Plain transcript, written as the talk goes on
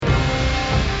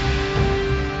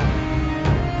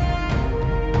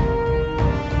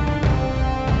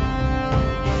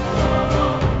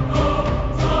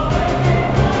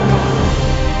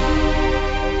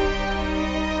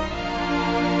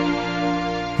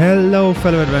Hello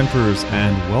fellow adventurers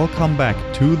and welcome back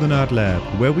to the Nerd Lab,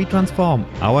 where we transform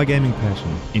our gaming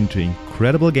passion into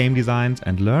incredible game designs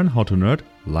and learn how to nerd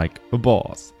like a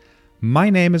boss.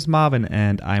 My name is Marvin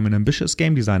and I'm an ambitious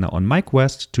game designer on my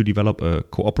quest to develop a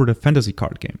cooperative fantasy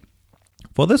card game.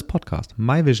 For this podcast,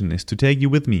 my vision is to take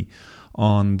you with me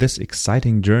on this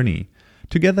exciting journey.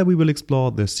 Together we will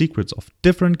explore the secrets of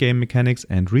different game mechanics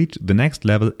and reach the next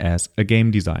level as a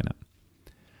game designer.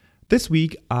 This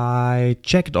week I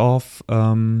checked off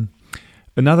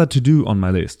another to-do on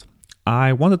my list.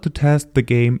 I wanted to test the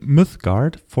game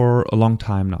Mythgard for a long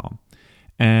time now.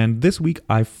 And this week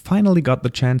I finally got the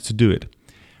chance to do it.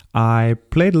 I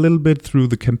played a little bit through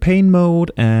the campaign mode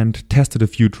and tested a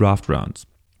few draft rounds.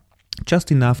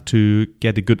 Just enough to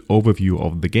get a good overview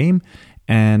of the game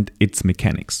and its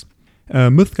mechanics.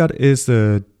 Mythgard is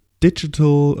a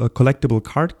digital collectible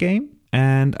card game.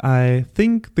 And I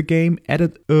think the game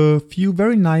added a few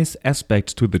very nice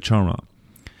aspects to the genre.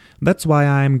 That's why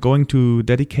I'm going to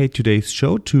dedicate today's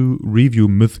show to review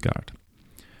Mythgard.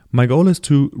 My goal is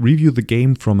to review the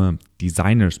game from a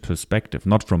designer's perspective,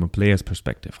 not from a player's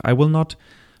perspective. I will not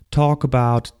talk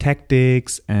about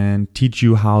tactics and teach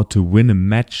you how to win a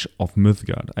match of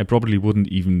Mythgard. I probably wouldn't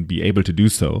even be able to do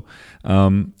so.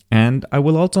 And I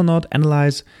will also not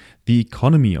analyze the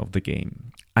economy of the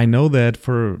game. I know that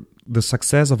for the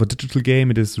success of a digital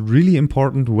game, it is really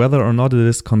important whether or not it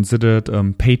is considered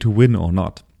pay to win or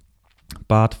not.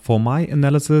 But for my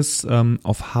analysis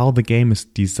of how the game is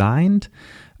designed,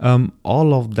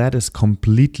 all of that is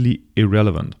completely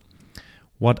irrelevant.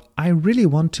 What I really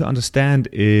want to understand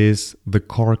is the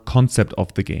core concept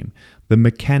of the game, the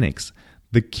mechanics,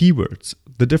 the keywords,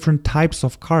 the different types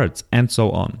of cards, and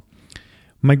so on.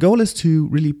 My goal is to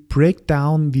really break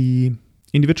down the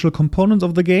individual components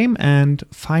of the game and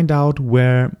find out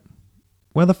where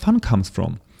the fun comes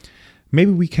from.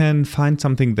 Maybe we can find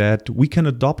something that we can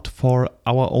adopt for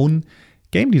our own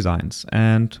game designs.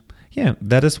 And yeah,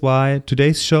 that is why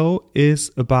today's show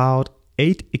is about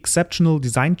 8 exceptional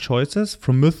design choices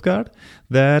from Mythgard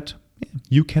that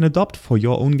you can adopt for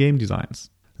your own game designs.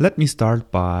 Let me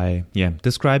start by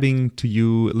describing to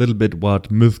you a little bit what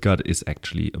Mythgard is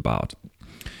actually about.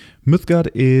 Mythgard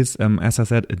is, as I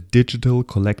said, a digital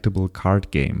collectible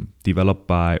card game developed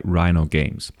by Rhino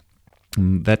Games.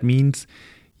 That means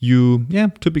you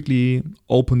typically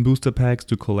open booster packs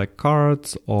to collect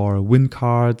cards or win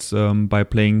cards by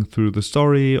playing through the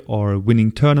story or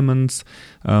winning tournaments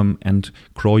and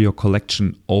grow your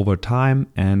collection over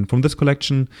time. And from this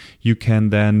collection, you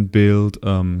can then build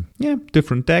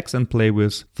different decks and play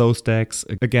with those decks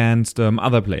against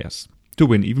other players to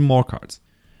win even more cards.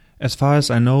 As far as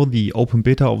I know, the open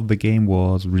beta of the game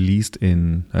was released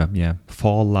in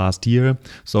fall last year,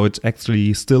 so it's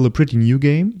actually still a pretty new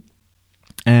game.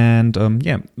 And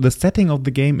the setting of the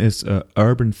game is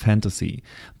urban fantasy.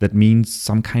 That means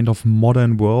some kind of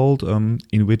modern world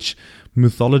in which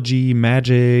mythology,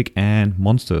 magic, and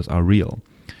monsters are real.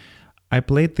 I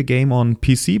played the game on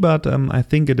PC, but I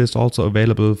think it is also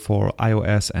available for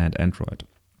iOS and Android.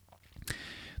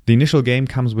 The initial game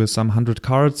comes with some 100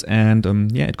 cards and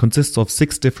it consists of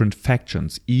 6 different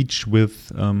factions, each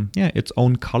with its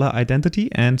own color identity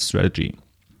and strategy.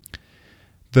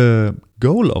 The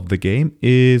goal of the game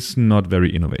is not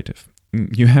very innovative.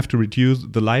 You have to reduce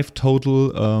the life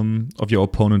total of your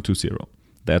opponent to 0.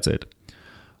 That's it.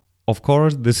 Of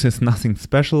course, this is nothing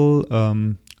special,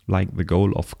 like the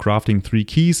goal of crafting 3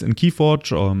 keys in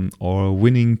Keyforge or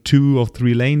winning 2 of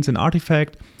 3 lanes in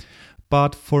Artifact.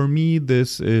 But for me,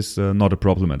 this is not a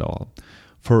problem at all.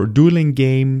 For a dueling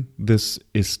game, this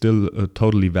is still a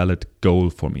totally valid goal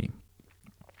for me.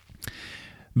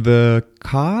 The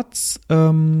cards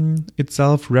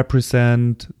itself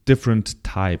represent different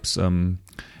types.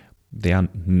 They are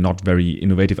not very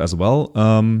innovative as well.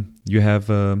 You have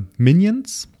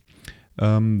minions,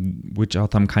 which are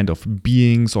some kind of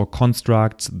beings or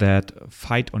constructs that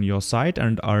fight on your side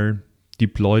and are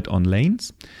deployed on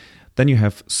lanes. Then you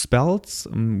have spells,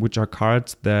 which are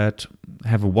cards that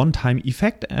have a one-time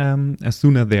effect as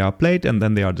soon as they are played and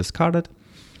then they are discarded.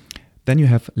 Then you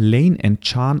have lane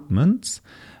enchantments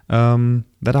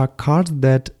that are cards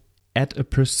that add a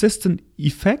persistent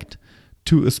effect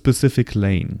to a specific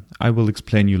lane. I will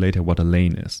explain you later what a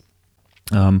lane is.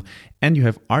 And you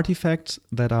have artifacts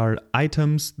that are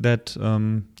items that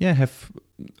have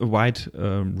a wide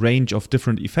range of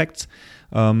different effects,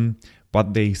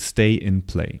 but they stay in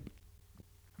play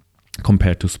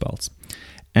compared to spells.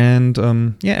 And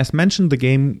as mentioned, the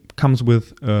game comes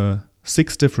with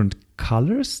 6 different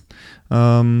colors,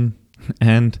 and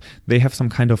they have some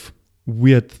kind of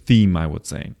weird theme, I would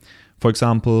say. For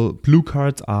example, blue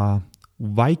cards are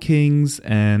Vikings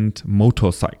and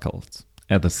motorcycles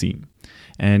as the theme.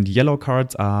 And yellow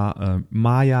cards are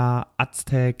Maya,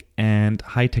 Aztec, and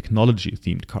high technology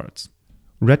themed cards.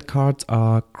 Red cards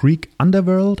are Greek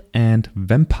underworld and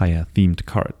vampire themed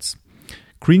cards.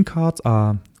 Green cards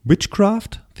are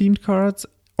witchcraft themed cards.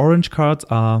 Orange cards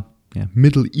are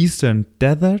Middle Eastern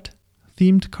desert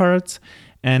themed cards.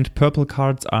 And purple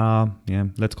cards are,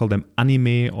 let's call them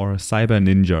anime or cyber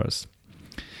ninjas.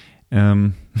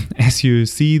 As you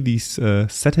see, these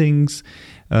settings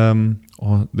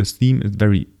or this theme is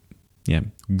very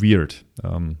weird.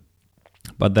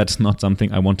 But that's not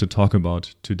something I want to talk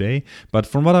about today. But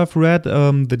from what I've read,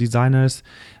 the designers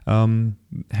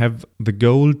have the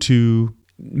goal to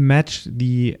match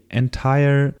the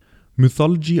entire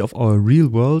mythology of our real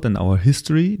world and our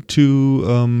history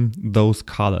to those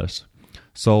colors.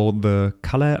 So the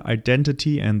color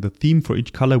identity and the theme for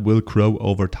each color will grow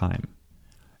over time.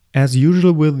 As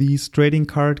usual with these trading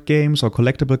card games or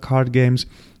collectible card games,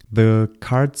 the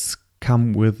cards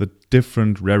come with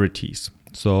different rarities.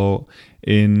 So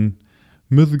in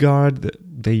Mythgard,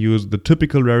 they use the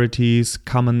typical rarities,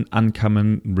 common,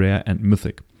 uncommon, rare, and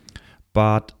mythic.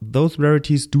 But those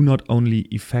rarities do not only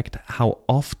affect how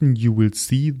often you will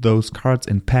see those cards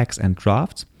in packs and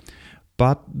drafts,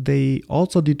 but they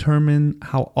also determine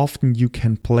how often you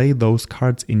can play those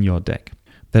cards in your deck.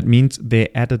 That means they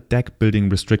add a deck building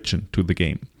restriction to the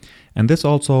game. And this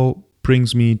also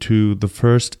brings me to the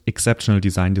first exceptional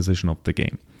design decision of the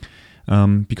game.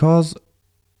 Because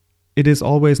it is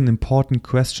always an important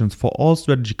question for all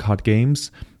strategy card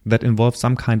games that involve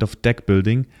some kind of deck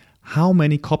building. How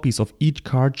many copies of each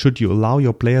card should you allow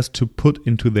your players to put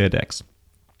into their decks?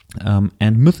 And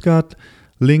Mythgard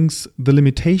links the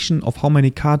limitation of how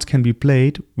many cards can be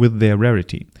played with their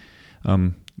rarity.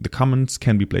 The commons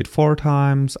can be played 4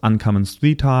 times, uncommons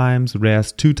 3 times,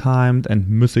 rares 2 times, and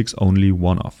mythics only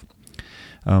 1 off.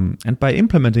 And by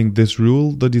implementing this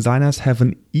rule, the designers have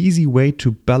an easy way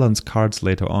to balance cards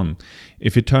later on.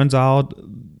 If it turns out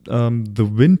the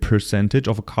win percentage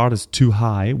of a card is too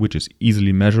high, which is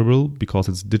easily measurable because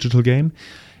it's a digital game,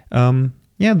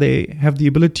 they have the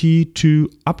ability to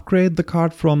upgrade the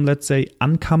card from, let's say,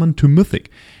 uncommon to mythic.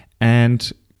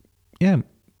 And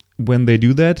when they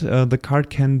do that, the card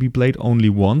can be played only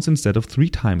once instead of 3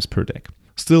 times per deck.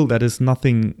 Still, that is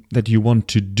nothing that you want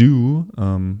to do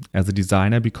as a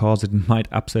designer because it might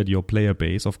upset your player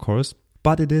base, of course.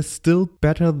 But it is still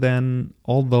better than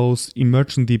all those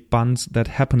emergency buns that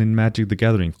happen in Magic the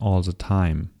Gathering all the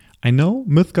time. I know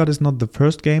Mythgard is not the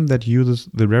first game that uses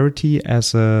the rarity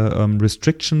as a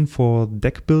restriction for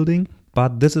deck building,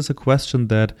 but this is a question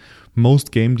that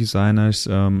most game designers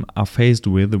are faced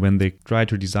with when they try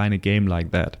to design a game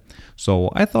like that. So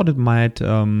I thought it might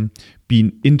be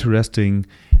an interesting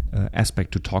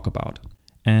aspect to talk about.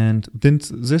 And since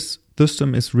this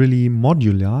system is really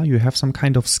modular, you have some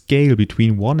kind of scale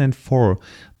between 1 and 4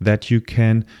 that you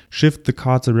can shift the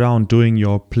cards around during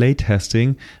your play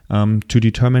testing to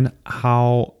determine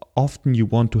how often you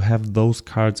want to have those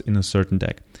cards in a certain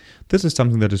deck. This is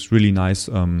something that is really nice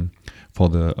for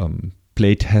the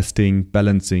play testing,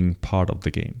 balancing part of the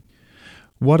game.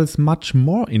 What is much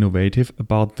more innovative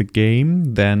about the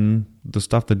game than the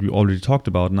stuff that we already talked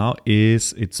about now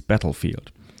is its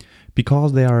battlefield.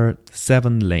 Because there are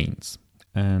 7 lanes.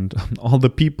 And all the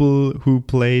people who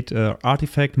played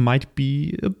Artifact might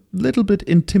be a little bit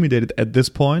intimidated at this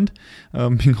point,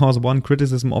 because one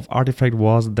criticism of Artifact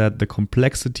was that the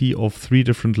complexity of 3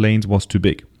 different lanes was too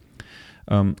big.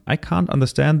 I can't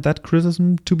understand that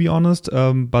criticism, to be honest,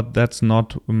 but that's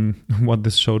not what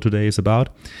this show today is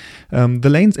about. The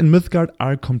lanes in Mythgard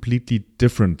are completely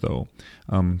different, though,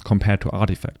 compared to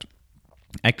Artifact.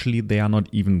 Actually, they are not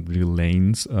even real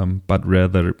lanes, but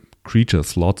rather creature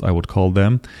slots, I would call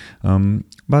them.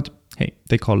 But hey,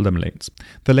 they call them lanes.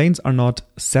 The lanes are not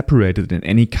separated in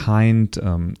any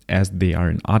kind as they are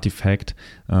in Artifact.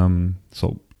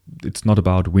 So it's not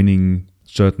about winning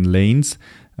certain lanes.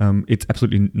 It's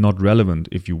absolutely not relevant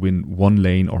if you win one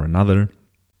lane or another.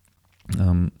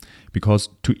 Because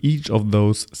to each of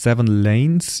those 7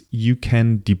 lanes, you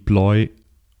can deploy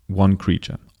 1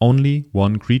 creature. Only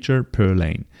 1 creature per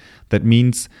lane. That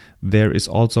means there is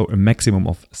also a maximum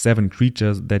of 7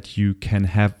 creatures that you can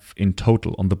have in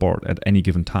total on the board at any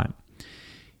given time.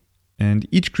 And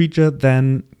each creature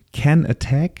then can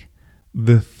attack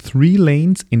the 3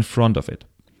 lanes in front of it.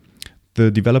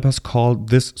 The developers call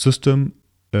this system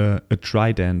a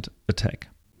trident attack.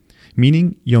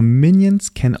 Meaning your minions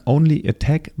can only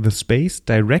attack the space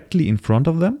directly in front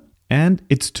of them and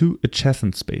its 2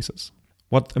 adjacent spaces.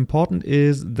 What's important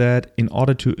is that in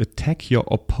order to attack your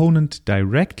opponent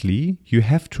directly, you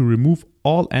have to remove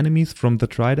all enemies from the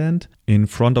trident in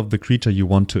front of the creature you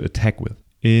want to attack with.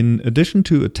 In addition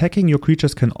to attacking, your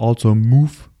creatures can also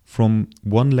move from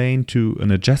one lane to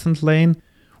an adjacent lane,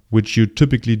 which you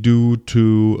typically do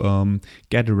to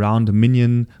get around a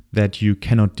minion that you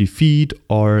cannot defeat,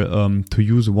 or to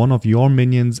use one of your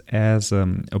minions as a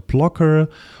blocker,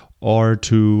 or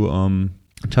to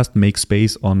just make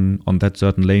space on that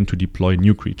certain lane to deploy a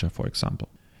new creature, for example.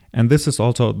 And this is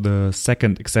also the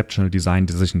second exceptional design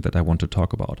decision that I want to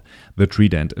talk about, the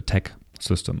Trident attack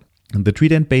system. And the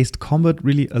Trident-based combat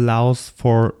really allows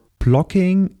for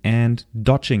blocking and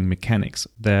dodging mechanics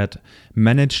that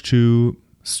manage to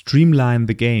streamline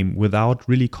the game without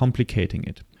really complicating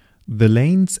it. The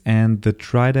lanes and the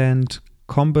Trident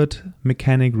combat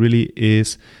mechanic really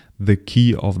is the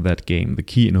key of that game, the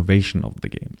key innovation of the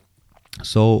game.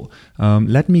 So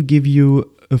let me give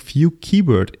you a few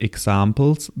keyword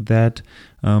examples that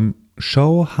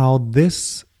show how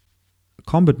this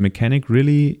combat mechanic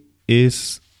really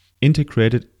is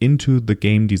integrated into the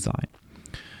game design.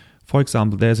 For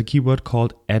example, there's a keyword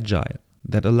called agile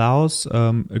that allows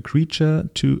a creature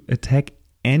to attack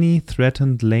any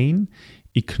threatened lane,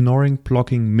 ignoring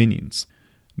blocking minions.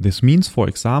 This means, for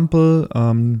example,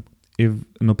 if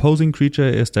an opposing creature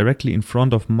is directly in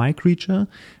front of my creature,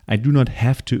 I do not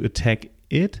have to attack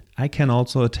it. I can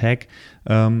also attack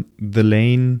the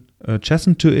lane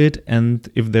adjacent to it, and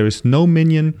if there is no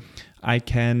minion, I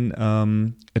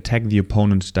can attack the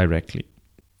opponent directly.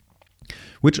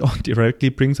 Which directly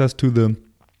brings us to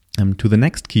the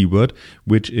next keyword,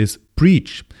 which is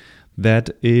breach.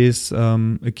 That is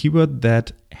a keyword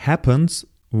that happens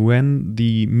when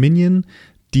the minion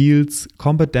deals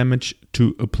combat damage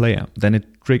to a player. Then it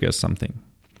triggers something.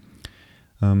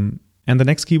 And the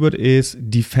next keyword is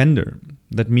defender.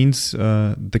 That means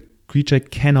the creature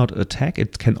cannot attack.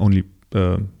 It can only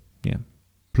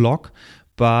block.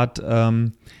 But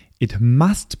it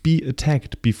must be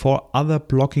attacked before other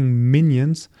blocking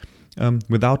minions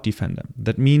without defender.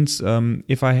 That means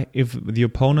if the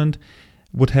opponent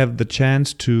would have the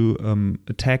chance to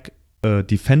attack a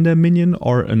defender minion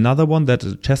or another one that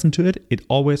is adjacent to it, it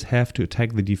always have to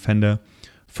attack the defender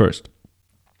first.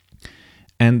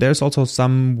 And there's also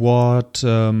somewhat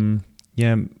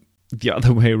the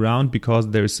other way around,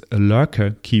 because there's a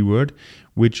lurker keyword,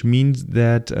 which means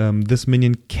that this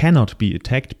minion cannot be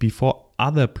attacked before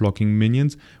other blocking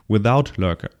minions without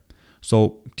lurker.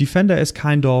 So defender is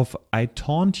kind of I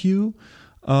taunt you,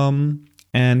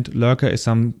 and lurker is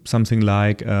something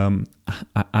like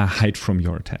I hide from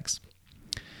your attacks.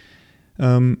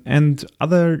 And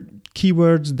other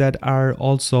keywords that are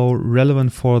also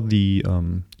relevant for the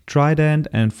Trident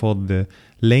and for the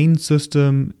lane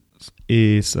system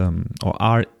is or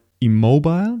are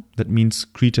immobile. That means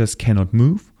creatures cannot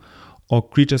move, or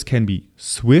creatures can be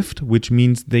swift, which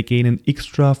means they gain an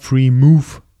extra free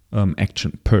move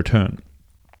action per turn.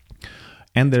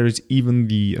 And there is even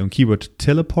the keyword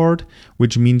teleport,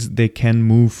 which means they can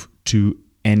move to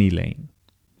any lane.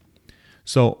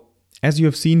 So, as you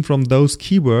have seen from those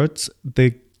keywords,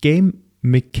 the game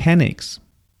mechanics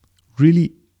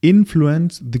really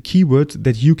influence the keywords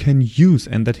that you can use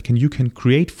and that you can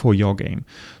create for your game.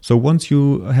 So once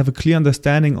you have a clear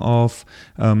understanding of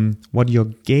what your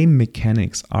game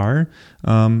mechanics are,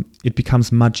 it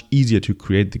becomes much easier to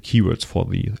create the keywords for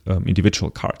the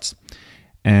individual cards.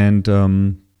 And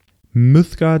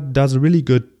Mythgard does a really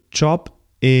good job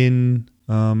in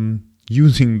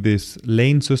using this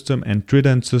lane system and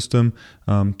Trident system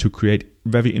to create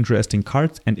very interesting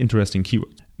cards and interesting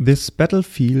keywords. This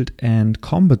battlefield and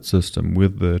combat system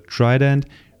with the Trident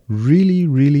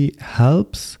really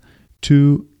helps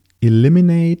to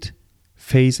eliminate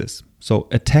phases. So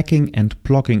attacking and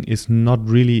blocking is not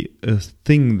really a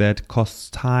thing that costs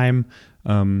time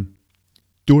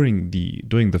during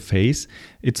the phase.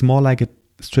 It's more like a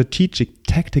strategic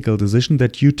tactical decision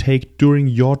that you take during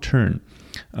your turn.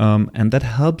 And that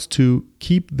helps to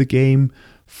keep the game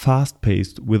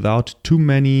fast-paced without too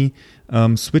many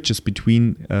switches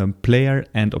between player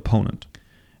and opponent.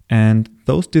 And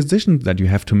those decisions that you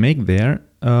have to make there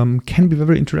can be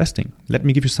very interesting. Let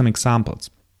me give you some examples.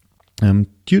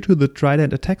 Due to the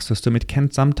Trident attack system, it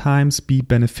can sometimes be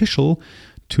beneficial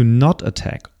to not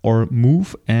attack or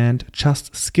move and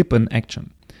just skip an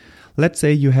action. Let's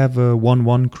say you have a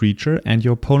 1/1 creature and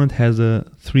your opponent has a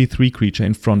 3/3 creature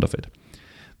in front of it.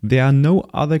 There are no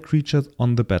other creatures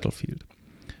on the battlefield.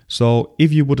 So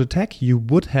if you would attack, you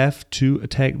would have to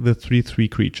attack the 3/3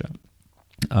 creature.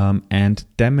 And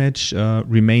damage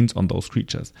remains on those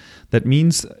creatures. That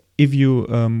means if you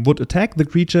would attack the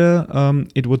creature,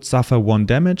 it would suffer 1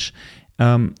 damage,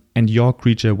 and your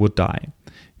creature would die.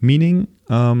 Meaning,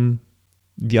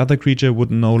 the other creature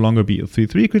would no longer be a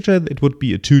 3/3 creature, it would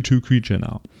be a 2/2 creature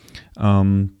now.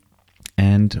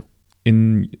 And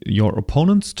in your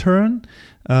opponent's turn,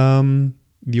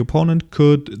 the opponent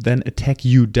could then attack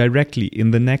you directly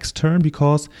in the next turn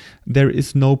because there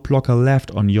is no blocker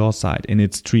left on your side in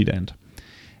its Trident.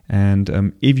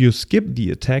 And if you skip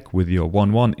the attack with your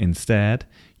 1/1 instead,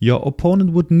 your opponent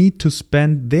would need to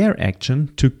spend their action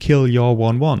to kill your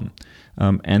 1/1.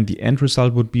 And the end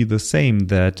result would be the same,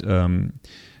 that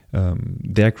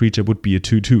their creature would be a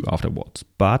 2/2 afterwards.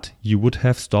 But you would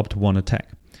have stopped 1 attack.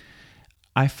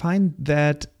 I find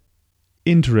that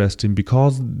interesting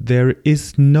because there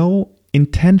is no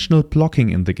intentional blocking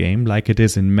in the game like it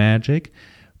is in Magic,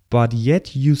 but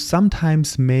yet you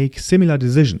sometimes make similar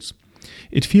decisions.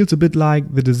 It feels a bit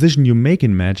like the decision you make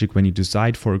in Magic when you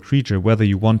decide for a creature whether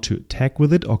you want to attack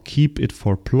with it or keep it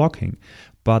for blocking.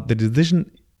 But the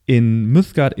decision in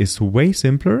Mythgard is way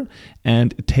simpler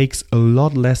and it takes a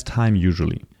lot less time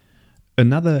usually.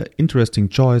 Another interesting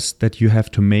choice that you have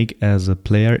to make as a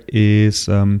player is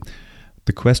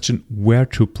the question where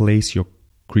to place your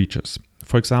creatures.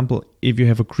 For example, if you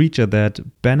have a creature that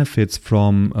benefits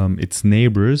from its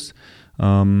neighbors,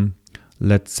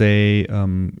 let's say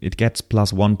it gets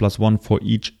 +1/+1 for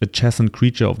each adjacent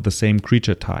creature of the same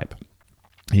creature type.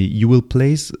 You will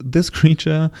place this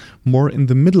creature more in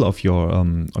the middle of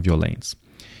your lanes.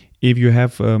 If you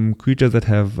have creatures that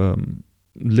have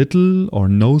little or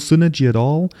no synergy at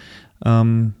all,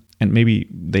 and maybe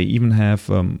they even have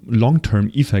long-term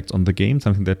effects on the game,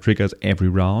 something that triggers every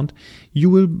round, you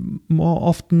will more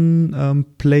often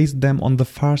place them on the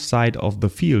far side of the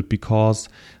field because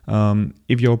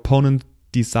if your opponent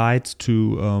decides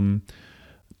to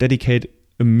dedicate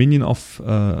a minion of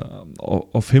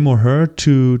him or her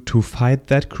to fight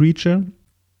that creature,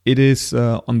 it is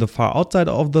on the far outside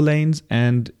of the lanes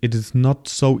and it is not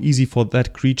so easy for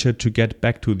that creature to get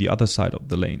back to the other side of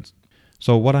the lanes.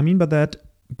 So what I mean by that,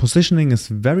 positioning is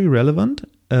very relevant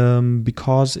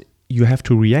because you have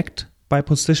to react by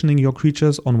positioning your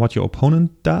creatures on what your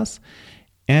opponent does,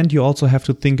 and you also have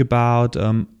to think about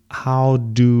how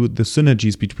do the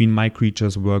synergies between my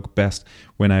creatures work best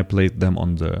when I place them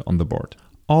on the board.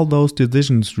 All those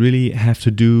decisions really have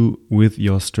to do with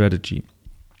your strategy.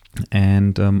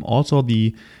 And also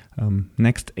the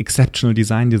next exceptional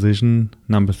design decision,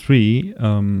 number 3,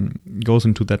 goes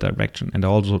into that direction. And I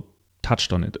also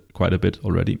touched on it quite a bit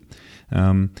already.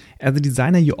 As a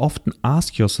designer, you often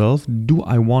ask yourself, do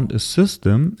I want a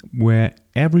system where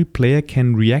every player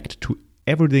can react to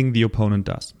everything the opponent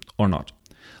does or not?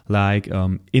 Like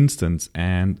instants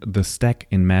and the stack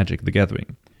in Magic the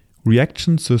Gathering.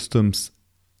 Reaction systems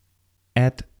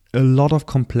add a lot of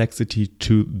complexity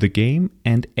to the game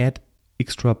and add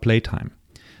extra playtime.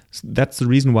 So that's the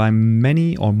reason why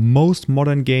many or most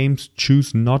modern games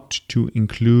choose not to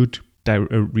include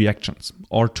reactions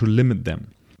or to limit them.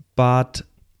 But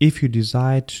if you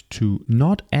decide to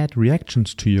not add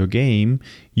reactions to your game,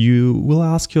 you will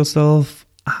ask yourself,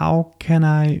 how can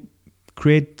I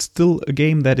create still a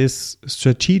game that is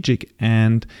strategic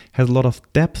and has a lot of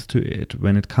depth to it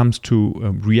when it comes to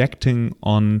reacting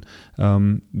on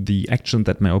the action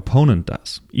that my opponent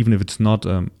does, even if it's not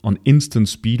on instant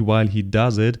speed while he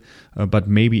does it, but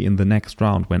maybe in the next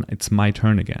round when it's my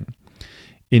turn again.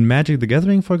 In Magic the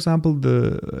Gathering, for example,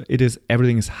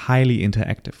 everything is highly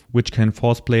interactive, which can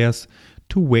force players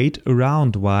to wait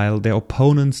around while their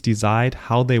opponents decide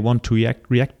how they want to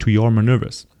react to your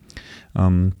maneuvers.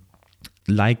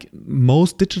 Like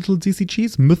most digital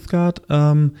CCGs, Mythgard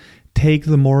takes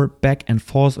a more back and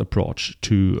forth approach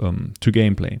to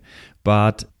gameplay,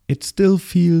 but it still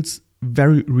feels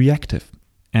very reactive.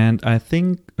 And I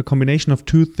think a combination of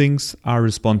 2 things are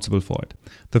responsible for it.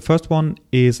 The first one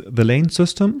is the lane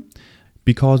system,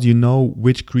 because you know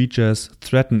which creatures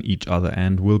threaten each other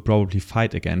and will probably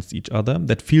fight against each other.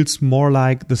 That feels more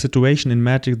like the situation in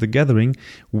Magic the Gathering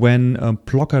when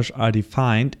blockers are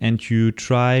defined and you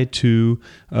try to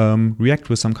react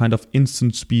with some kind of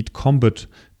instant speed combat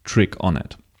trick on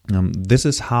it. This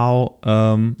is how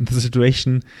the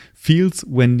situation feels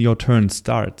when your turn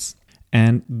starts.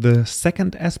 And the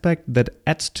second aspect that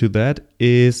adds to that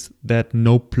is that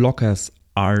no blockers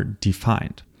are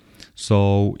defined.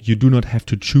 So you do not have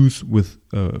to choose with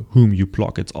whom you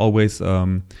block. It's always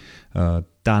done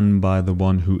by the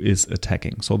one who is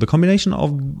attacking. So the combination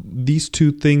of these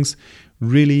 2 things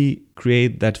really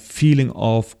create that feeling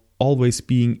of always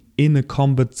being in a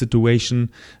combat situation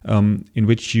in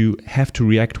which you have to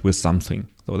react with something.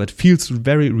 So that feels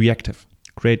very reactive.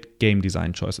 Great game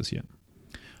design choices here.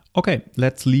 Okay,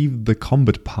 let's leave the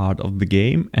combat part of the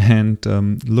game and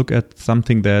look at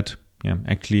something that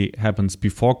actually happens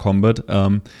before combat,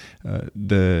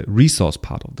 the resource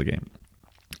part of the game.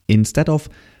 Instead of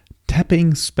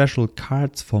tapping special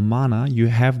cards for mana, you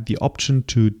have the option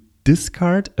to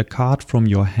discard a card from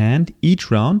your hand each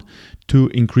round to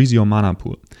increase your mana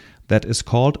pool. That is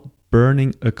called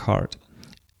burning a card.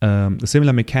 A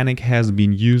similar mechanic has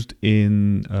been used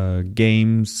in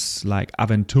games like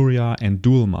Aventuria and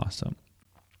Duel Master.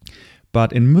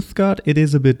 But in Mythgard, it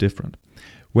is a bit different.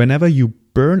 Whenever you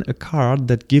burn a card,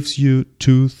 that gives you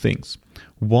two things.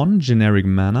 One generic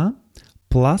mana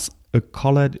plus a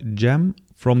colored gem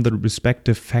from the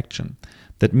respective faction.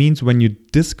 That means when you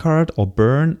discard or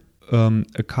burn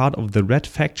a card of the red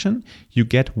faction, you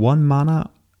get 1 mana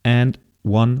and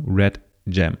 1 red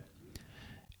gem.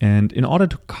 And in order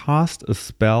to cast a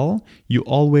spell, you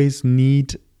always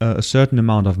need a certain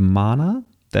amount of mana,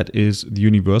 that is the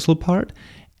universal part,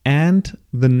 and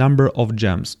the number of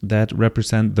gems that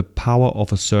represent the power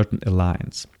of a certain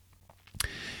alliance.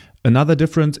 Another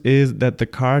difference is that the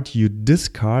card you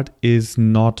discard is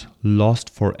not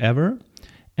lost forever,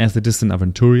 as it is in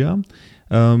Aventuria.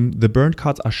 The burned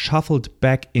cards are shuffled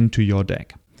back into your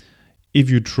deck. If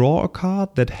you draw a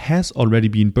card that has already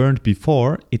been burned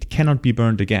before, it cannot be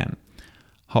burned again.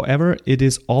 However, it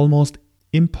is almost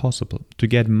impossible to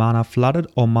get mana flooded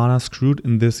or mana screwed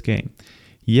in this game.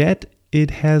 Yet, it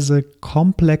has a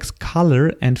complex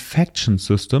color and faction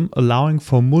system allowing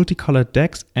for multicolored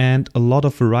decks and a lot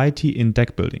of variety in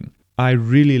deck building. I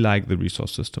really like the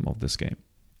resource system of this game,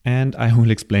 and I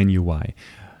will explain you why.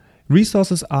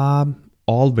 Resources are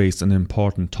always an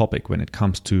important topic when it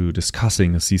comes to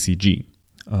discussing a CCG.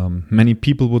 Many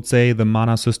people would say the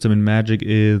mana system in Magic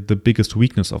is the biggest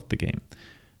weakness of the game.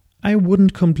 I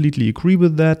wouldn't completely agree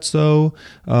with that,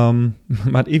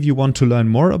 but if you want to learn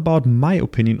more about my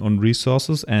opinion on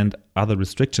resources and other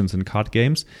restrictions in card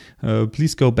games,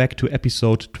 please go back to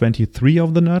episode 23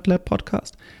 of the Nerd Lab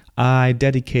podcast. I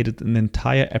dedicated an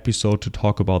entire episode to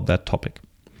talk about that topic.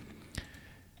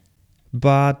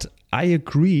 But I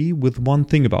agree with one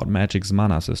thing about Magic's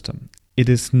mana system. It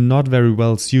is not very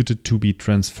well suited to be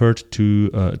transferred to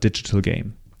a digital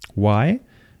game. Why?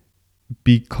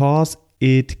 Because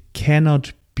it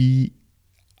cannot be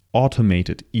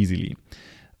automated easily.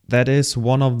 That is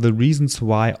one of the reasons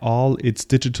why all its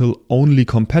digital-only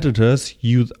competitors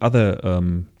use other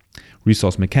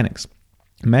resource mechanics.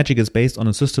 Magic is based on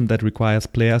a system that requires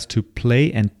players to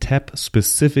play and tap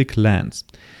specific lands.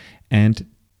 And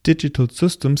digital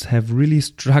systems have really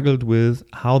struggled with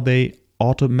how they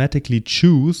automatically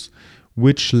choose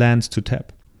which lands to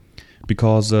tap.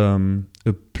 Because a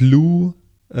blue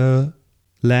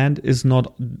land is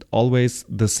not always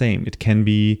the same. It can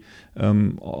be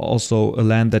also a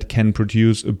land that can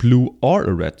produce a blue or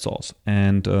a red source.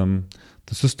 And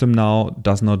the system now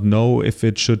does not know if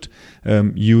it should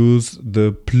use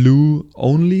the blue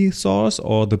only source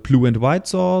or the blue and white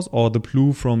source or the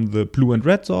blue from the blue and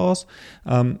red source.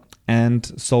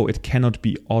 And so it cannot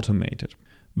be automated.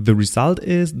 The result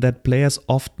is that players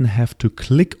often have to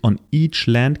click on each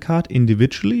land card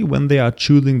individually when they are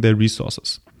choosing their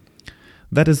resources.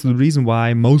 That is the reason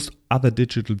why most other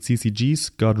digital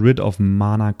CCGs got rid of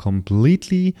mana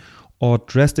completely or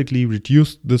drastically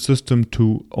reduced the system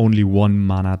to only one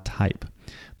mana type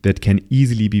that can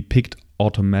easily be picked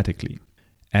automatically,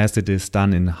 as it is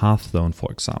done in Hearthstone, for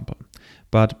example.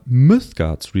 But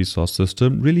Mythgard's resource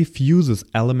system really fuses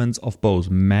elements of both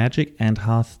Magic and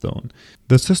Hearthstone.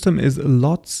 The system is a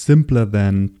lot simpler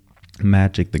than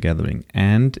Magic the Gathering,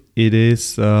 and it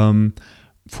is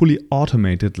fully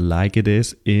automated like it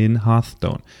is in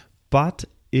Hearthstone. But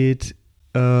it,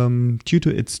 due to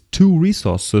its two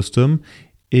resource system,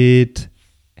 it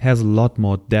has a lot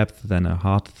more depth than a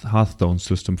Hearthstone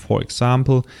system, for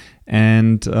example,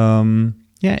 and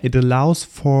it allows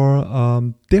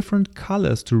for different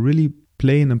colors to really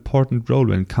play an important role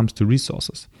when it comes to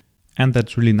resources. And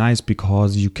that's really nice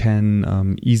because you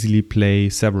can easily play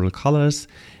several colors,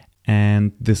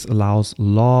 and this allows a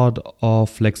lot of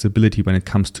flexibility when it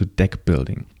comes to deck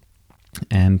building.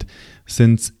 And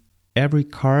since every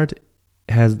card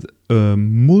has a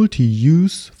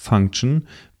multi-use function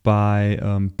by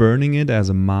burning it as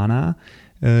a mana,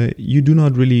 you do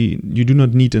not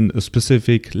need a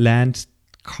specific land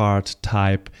card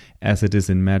type as it is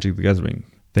in Magic the Gathering.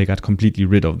 They got completely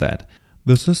rid of that.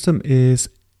 The system is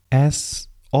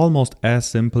almost as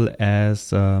simple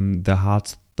as the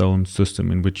Hearthstone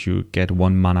system, in which you get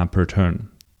 1 mana per turn.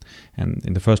 And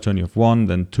in the first turn you have 1,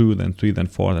 then 2, then 3, then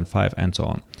 4, then 5, and so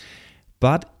on.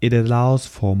 But it allows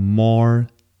for more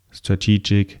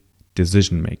strategic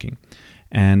decision making.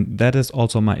 And that is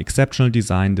also my exceptional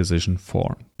design decision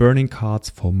 4, burning cards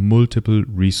for multiple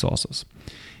resources.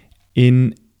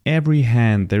 In every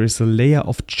hand, there is a layer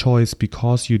of choice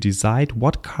because you decide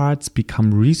what cards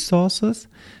become resources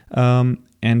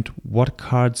and what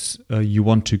cards you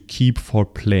want to keep for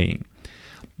playing.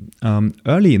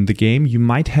 Early in the game, you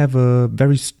might have a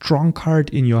very strong card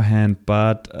in your hand,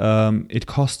 but it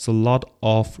costs a lot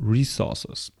of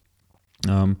resources.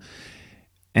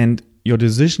 And your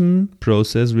decision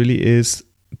process really is,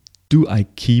 do I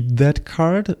keep that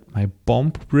card, my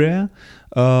bomb rare,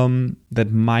 that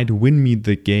might win me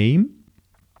the game?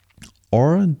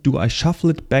 Or do I shuffle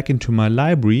it back into my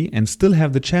library and still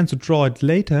have the chance to draw it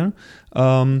later,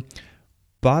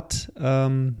 but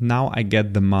now I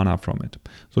get the mana from it?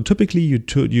 So typically you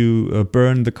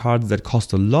burn the cards that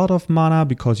cost a lot of mana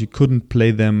because you couldn't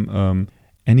play them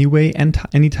anyway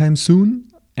anytime soon.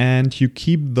 And you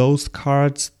keep those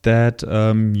cards that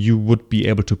you would be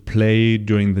able to play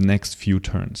during the next few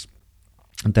turns.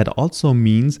 And that also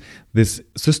means this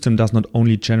system does not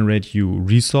only generate you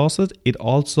resources, it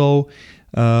also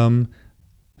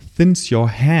thins your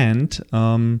hand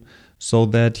so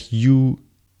that you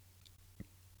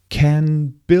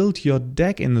can build your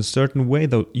deck in a certain way.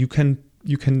 Though you can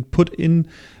put in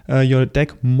your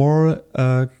deck more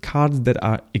cards that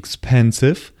are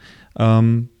expensive.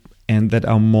 And that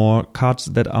are more cards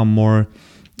that are more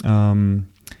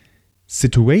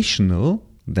situational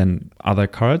than other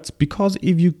cards, because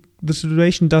if the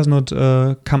situation does not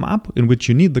come up in which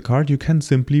you need the card, you can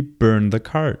simply burn the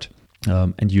card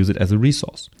and use it as a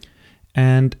resource.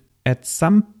 And at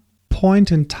some point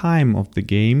in time of the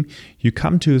game, you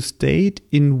come to a state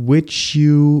in which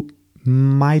you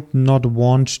might not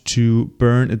want to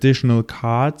burn additional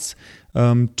cards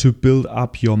to build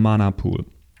up your mana pool.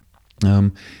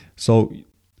 So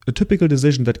a typical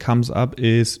decision that comes up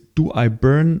is, do I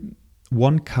burn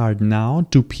one card now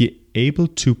to be able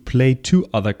to play 2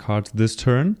 other cards this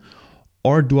turn?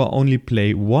 Or do I only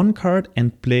play one card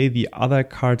and play the other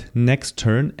card next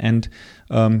turn and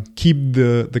keep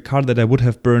the card that I would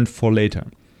have burned for later?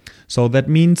 So that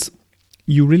means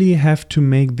you really have to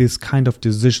make this kind of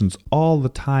decisions all the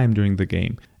time during the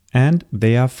game. And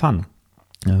they are fun.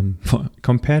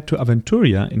 Compared to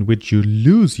Aventuria, in which you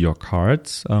lose your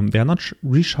cards, they are not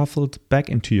reshuffled back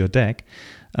into your deck.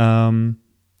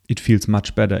 It feels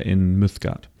much better in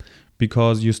Mythgard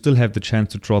because you still have the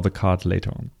chance to draw the card later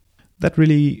on.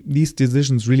 These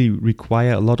decisions really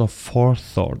require a lot of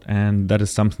forethought, and that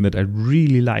is something that I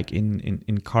really like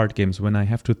in card games, when I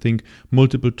have to think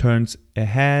multiple turns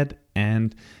ahead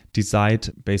and decide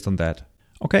based on that.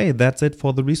 Okay, that's it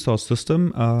for the resource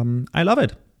system. I love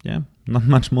it. Yeah, not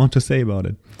much more to say about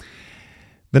it.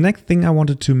 The next thing I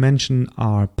wanted to mention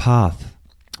are paths.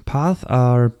 Paths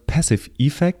are passive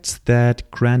effects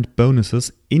that grant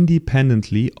bonuses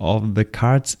independently of the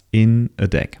cards in a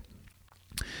deck.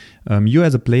 You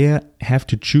as a player have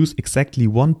to choose exactly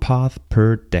one path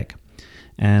per deck.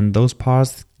 And those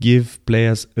paths give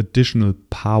players additional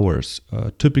powers,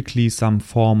 typically some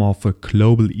form of a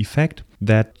global effect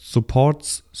that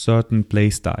supports certain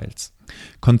playstyles.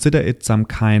 Consider it some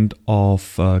kind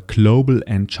of global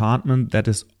enchantment that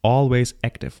is always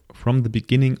active from the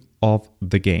beginning of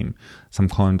the game. Some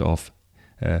kind of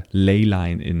ley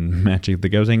line in Magic the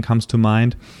Gathering comes to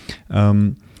mind.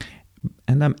 And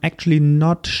I'm actually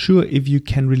not sure if you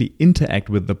can really interact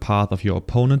with the path of your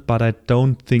opponent, but I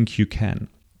don't think you can.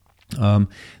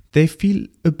 They feel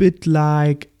a bit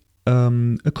like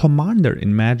a commander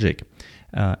in Magic.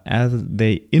 As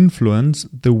they influence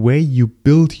the way you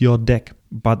build your deck,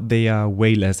 but they are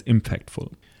way less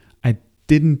impactful. I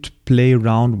didn't play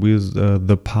around with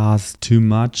the paths too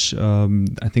much.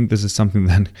 I think this is something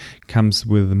that comes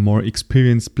with more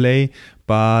experienced play,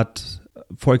 but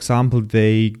for example,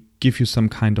 they give you some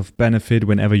kind of benefit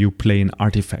whenever you play an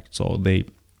artifact. So they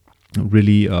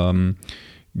really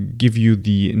give you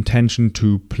the intention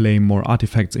to play more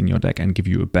artifacts in your deck and give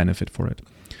you a benefit for it.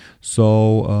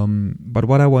 So, but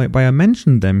why I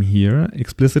mentioned them here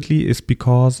explicitly is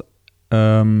because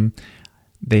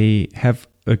they have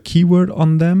a keyword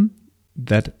on them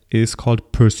that is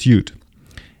called Pursuit.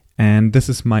 And this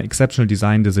is my exceptional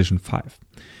design decision 5.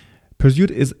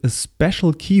 Pursuit is a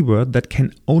special keyword that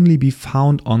can only be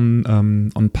found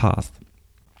on path.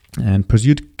 And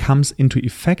Pursuit comes into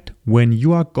effect when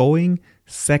you are going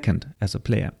second as a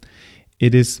player.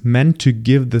 It is meant to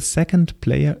give the second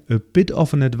player a bit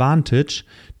of an advantage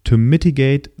to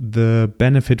mitigate the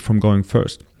benefit from going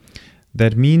first.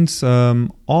 That means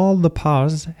all the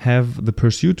paths have the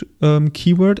Pursuit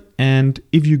keyword, and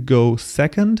if you go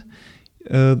second,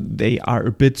 they are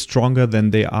a bit stronger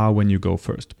than they are when you go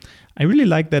first. I really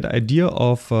like that idea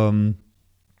of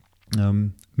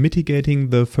mitigating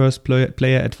the first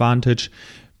player advantage,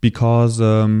 because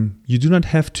you do not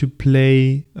have to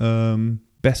play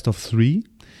best of 3.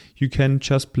 You can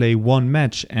just play one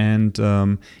match, and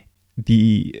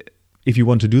if you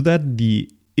want to do that,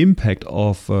 the impact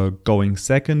of going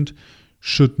second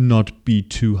should not be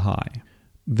too high.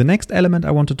 The next element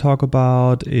I want to talk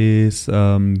about is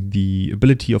the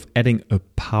ability of adding a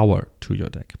power to your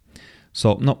deck.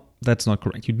 So no, that's not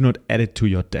correct. You do not add it to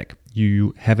your deck.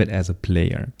 You have it as a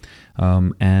player.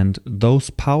 And those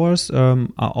powers are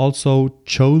also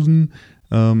chosen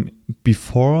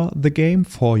before the game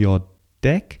for your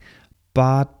deck,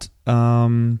 but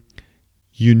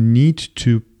you need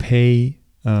to pay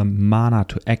mana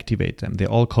to activate them. They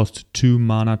all cost 2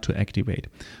 mana to activate.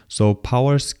 So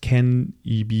powers can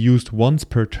be used once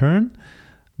per turn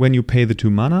when you pay the 2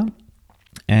 mana,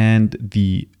 and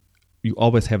you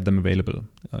always have them available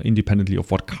independently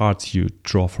of what cards you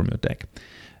draw from your deck.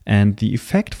 And the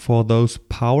effect for those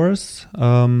powers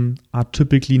are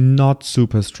typically not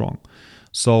super strong.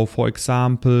 So for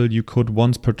example, you could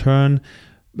once per turn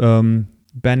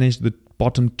banish the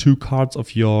bottom 2 cards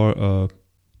of your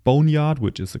Boneyard,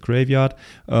 which is a graveyard,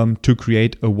 to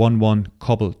create a 1/1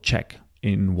 cobble check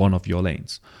in one of your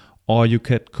lanes. Or you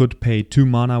could pay 2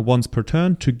 mana once per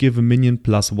turn to give a minion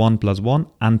 +1/+1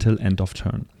 until end of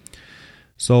turn.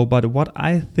 So, but what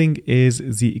I think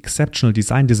is the exceptional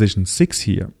design decision 6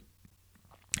 here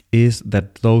is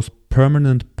that those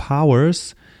permanent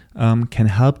powers can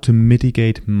help to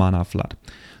mitigate mana flood.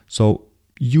 So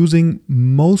using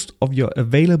most of your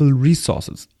available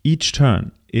resources each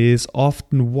turn is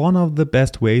often one of the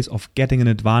best ways of getting an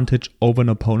advantage over an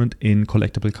opponent in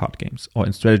collectible card games or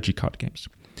in strategy card games.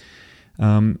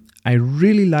 I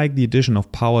really like the addition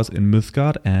of powers in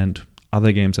Mythgard and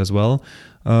other games as well,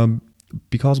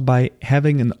 because by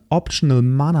having an optional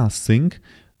mana sink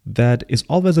that is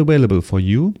always available for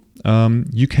you,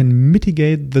 you can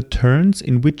mitigate the turns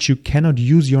in which you cannot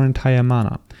use your entire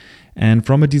mana. And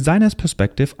from a designer's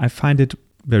perspective, I find it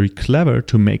very clever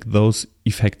to make those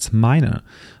effects minor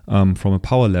from a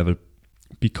power level,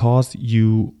 because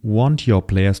you want your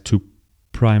players to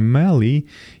primarily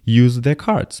use their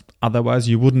cards. Otherwise,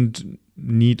 you wouldn't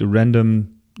need a random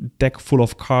deck full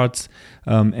of cards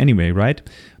anyway, right?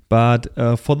 But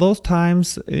for those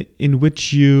times in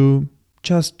which you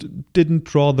just didn't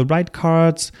draw the right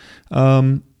cards,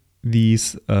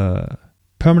 these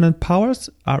permanent powers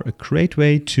are a great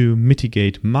way to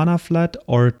mitigate mana flood,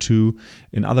 or to,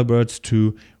 in other words,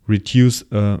 to reduce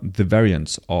the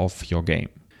variance of your game.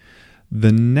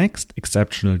 The next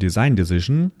exceptional design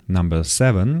decision, number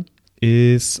 7,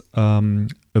 is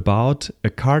about a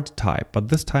card type, but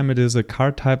this time it is a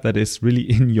card type that is really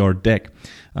in your deck.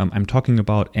 I'm talking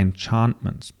about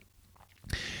enchantments.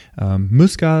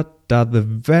 Mythgard does a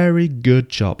very good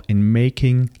job in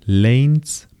making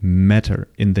lanes matter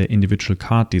in their individual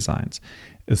card designs,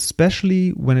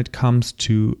 especially when it comes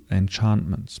to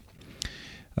enchantments.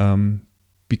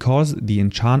 Because the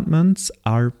enchantments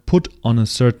are put on a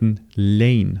certain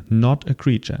lane, not a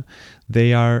creature.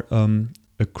 They are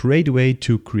a great way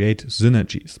to create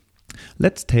synergies.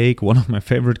 Let's take one of my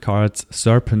favorite cards,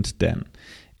 Serpent Den.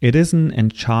 It is an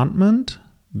enchantment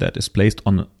that is placed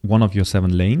on one of your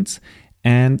 7 lanes,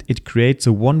 and it creates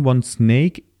a 1/1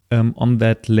 snake on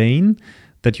that lane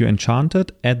that you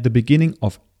enchanted at the beginning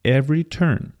of every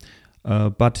turn.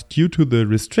 But due to the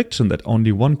restriction that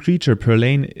only 1 creature per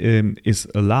lane is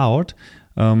allowed,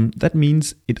 that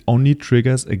means it only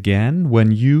triggers again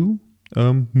when you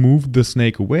move the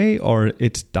snake away, or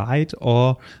it died,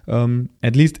 or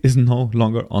at least is no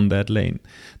longer on that lane.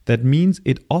 That means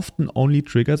it often only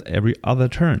triggers every other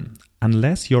turn,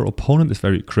 unless your opponent is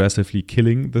very aggressively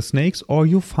killing the snakes, or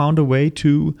you found a way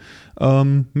to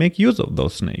make use of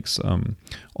those snakes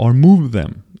or move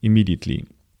them immediately.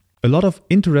 A lot of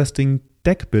interesting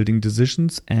deck building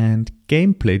decisions and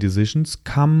gameplay decisions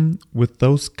come with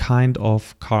those kind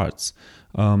of cards,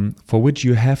 for which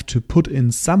you have to put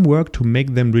in some work to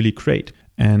make them really great.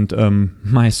 And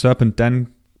my Serpent Den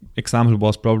example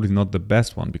was probably not the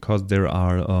best one, because there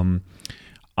are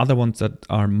other ones that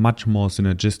are much more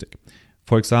synergistic.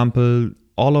 For example,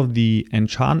 all of the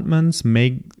enchantments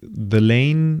make the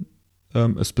lane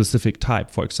a specific type.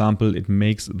 For example, it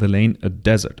makes the lane a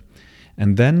desert.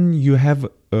 And then you have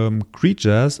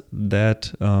creatures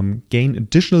that gain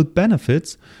additional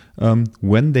benefits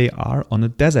when they are on a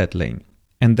desert lane.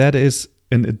 And that is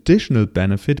an additional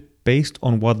benefit based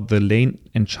on what the lane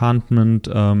enchantment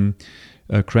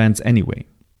grants anyway.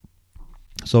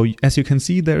 So as you can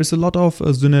see, there is a lot of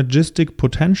synergistic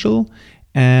potential,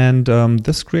 and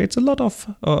this creates a lot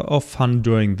of fun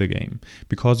during the game,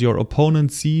 because your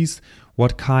opponent sees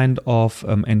what kind of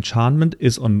enchantment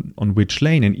is on which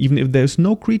lane. And even if there's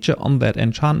no creature on that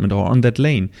enchantment or on that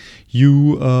lane,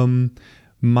 you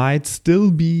might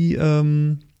still be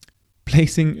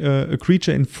placing a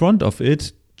creature in front of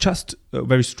it, just a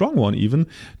very strong one even,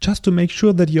 just to make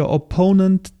sure that your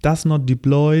opponent does not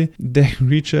deploy their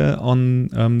creature on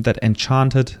that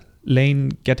enchanted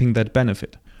lane, getting that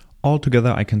benefit.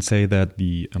 Altogether, I can say that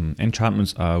the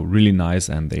enchantments are really nice,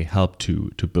 and they help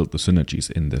to build the synergies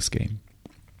in this game.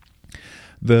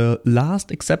 The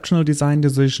last exceptional design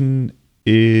decision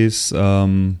is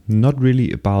not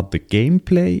really about the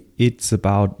gameplay, it's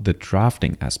about the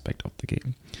drafting aspect of the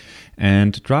game.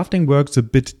 And drafting works a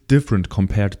bit different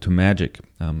compared to Magic.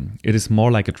 It is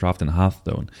more like a draft in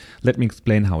Hearthstone. Let me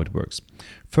explain how it works.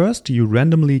 First, you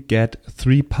randomly get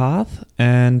 3 paths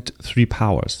and 3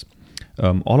 powers.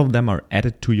 All of them are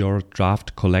added to your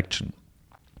draft collection,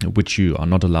 which you are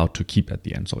not allowed to keep at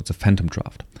the end. So it's a phantom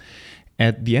draft.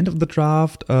 At the end of the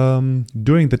draft,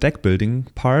 during the deck building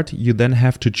part, you then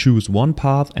have to choose 1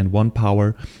 path and 1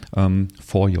 power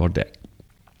for your deck.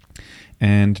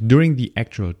 And during the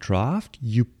actual draft,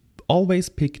 you always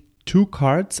pick 2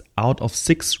 cards out of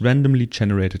 6 randomly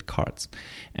generated cards,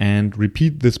 and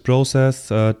repeat this process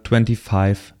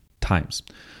 25 times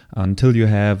until you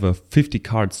have 50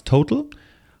 cards total,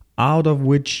 out of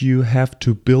which you have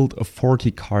to build a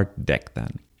 40 card deck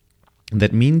then.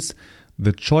 That means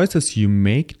the choices you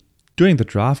make during the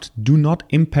draft do not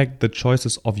impact the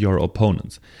choices of your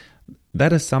opponents.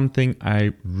 That is something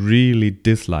I really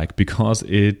dislike, because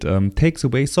it takes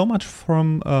away so much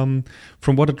from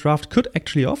what a draft could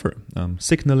actually offer.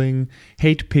 Signaling,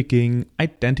 hate picking,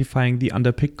 identifying the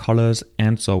underpicked colors,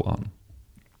 and so on.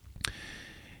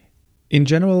 In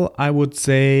general, I would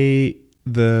say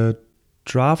the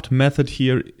draft method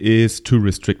here is too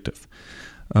restrictive.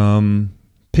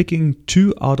 Picking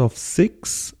 2 out of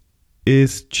 6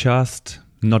 is just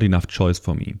not enough choice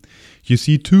for me. You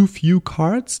see too few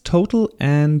cards total,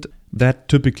 and that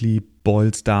typically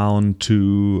boils down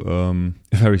to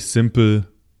a very simple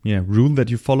rule that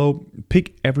you follow.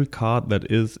 Pick every card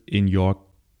that is in your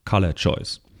color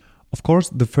choice. Of course,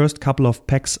 the first couple of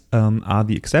packs are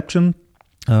the exception.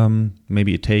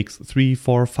 Maybe it takes 3,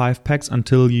 4, 5 packs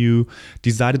until you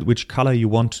decided which color you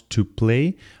want to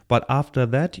play. But after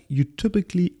that, you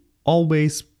typically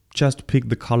always just pick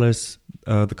the cards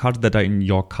that are in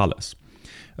your colors.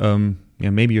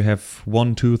 Maybe you have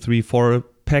 1, 2, 3, 4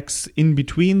 packs in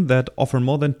between that offer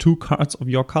more than 2 cards of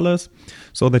your colors,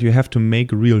 so that you have to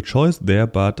make a real choice there.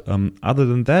 But other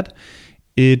than that,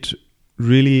 it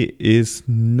really is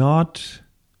not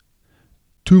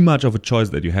too much of a choice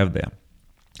that you have there.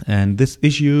 And this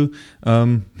issue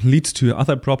leads to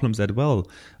other problems as well.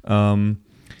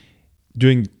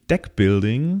 During deck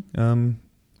building,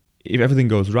 if everything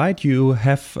goes right, you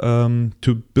have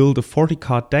to build a 40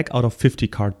 card deck out of 50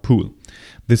 card pool.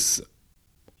 This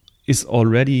is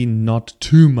already not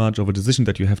too much of a decision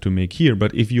that you have to make here.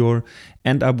 But if you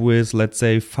end up with, let's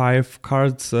say, 5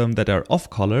 cards that are off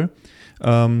color,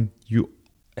 you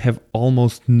have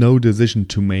almost no decision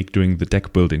to make during the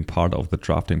deck building part of the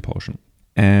drafting portion.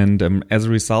 And as a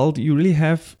result, you really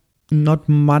have not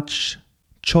much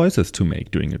choices to make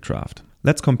during a draft.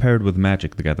 Let's compare it with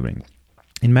Magic the Gathering.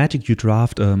 In Magic, you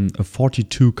draft a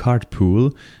 42 card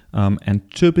pool and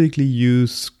typically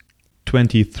use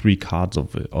 23 cards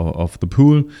of the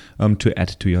pool to add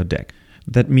to your deck.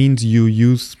 That means you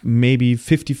use maybe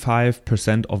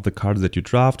 55% of the cards that you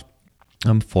draft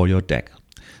for your deck.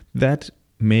 That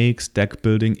makes deck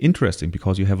building interesting,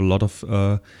 because you have a lot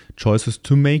of choices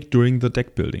to make during the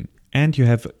deck building. And you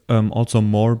have also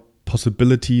more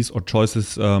possibilities or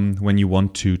choices when you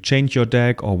want to change your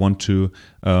deck or want to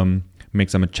make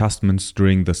some adjustments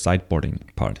during the sideboarding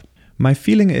part. My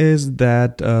feeling is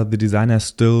that the designers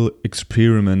still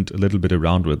experiment a little bit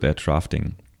around with their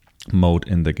drafting mode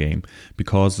in the game,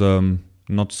 because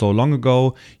not so long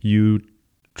ago you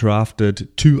drafted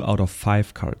 2 out of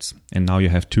 5 cards, and now you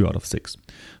have 2 out of 6.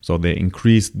 So they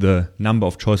increased the number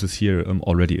of choices here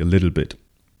already a little bit.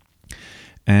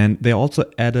 And they also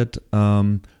added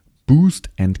boost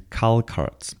and cull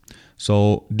cards.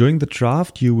 So during the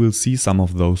draft, you will see some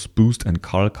of those boost and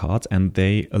cull cards, and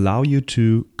they allow you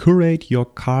to curate your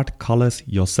card colors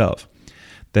yourself.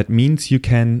 That means you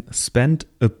can spend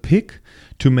a pick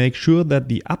to make sure that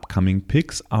the upcoming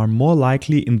picks are more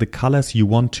likely in the colors you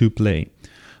want to play.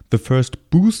 The first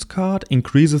boost card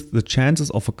increases the chances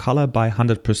of a color by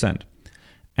 100%.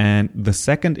 And the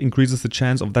second increases the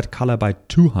chance of that color by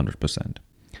 200%.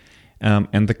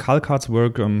 And the color cards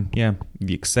work, the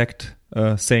exact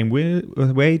same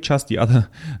way, just the other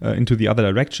into the other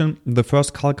direction. The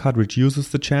first color card reduces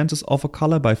the chances of a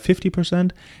color by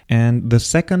 50%, and the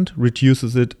second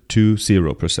reduces it to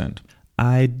 0%.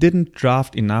 I didn't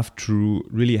draft enough to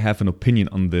really have an opinion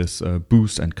on this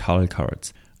boost and color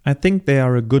cards. I think they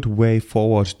are a good way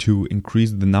forward to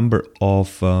increase the number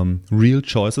of real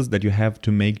choices that you have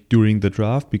to make during the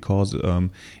draft, because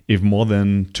if more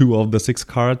than 2 of the 6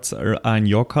 cards are in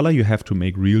your color, you have to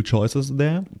make real choices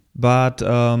there. But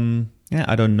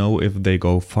I don't know if they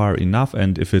go far enough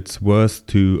and if it's worth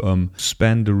to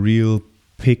spend a real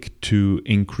pick to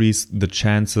increase the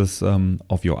chances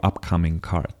of your upcoming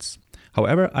cards.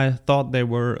 However, I thought they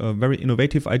were a very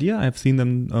innovative idea. I've seen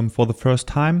them for the first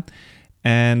time.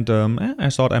 And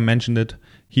I thought I mentioned it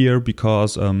here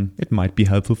because it might be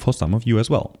helpful for some of you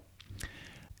as well.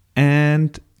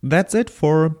 And that's it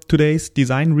for today's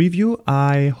design review.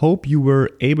 I hope you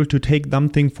were able to take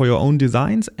something for your own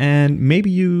designs, and maybe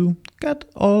you got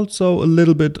also a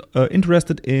little bit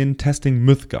interested in testing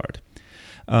Mythgard.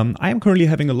 I am currently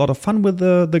having a lot of fun with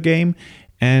the game,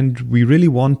 and we really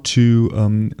want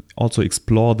to also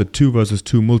explore the 2 versus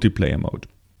 2 multiplayer mode,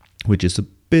 which is a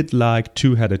bit like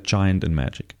Two-Headed Giant in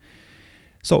Magic.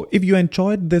 So if you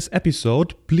enjoyed this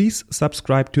episode, please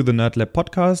subscribe to the NerdLab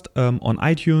podcast on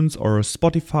iTunes or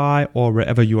Spotify or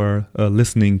wherever you are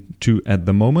listening to at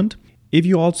the moment. If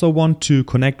you also want to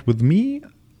connect with me,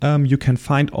 you can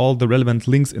find all the relevant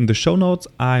links in the show notes.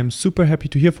 I'm super happy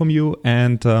to hear from you,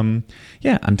 and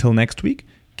until next week,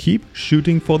 keep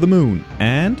shooting for the moon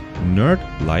and nerd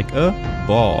like a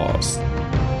boss.